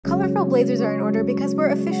Colorful blazers are in order because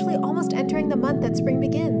we're officially almost entering the month that spring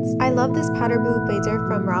begins. I love this powder blue blazer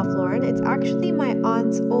from Ralph Lauren. It's actually my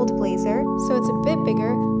aunt's old blazer, so it's a bit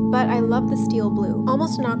bigger, but I love the steel blue.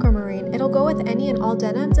 Almost an aquamarine. It'll go with any and all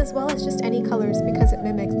denims as well as just any colors because it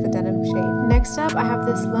mimics the denim shade. Next up, I have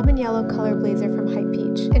this lemon yellow color blazer from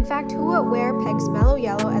Hypeach. In fact, Who What Wear pegs mellow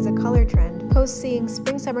yellow as a color trend, post seeing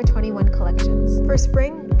Spring Summer 21 collections. For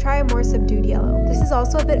spring, try a more subdued yellow. This is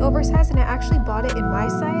also a bit oversized and I actually bought it in my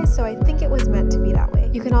size, so I think it was meant to be that way.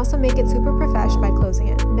 You can also make it super profesh by closing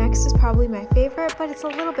it. Next is probably my favorite, but it's a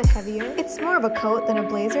little bit heavier. It's more of a coat than a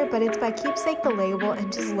blazer, but it's by Keepsake the label,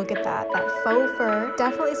 and just look at that faux fur.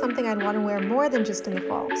 Definitely something I'd want to wear more than just in the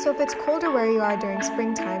fall. So if it's colder where you are during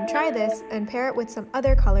springtime, try this and pair it with some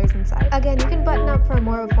other colors inside. Again, you can button up for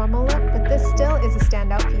more of a formal look, but this still is a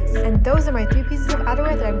standout piece. And those are my 3 pieces of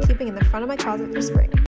outerwear that I'm keeping in the front of my closet for spring.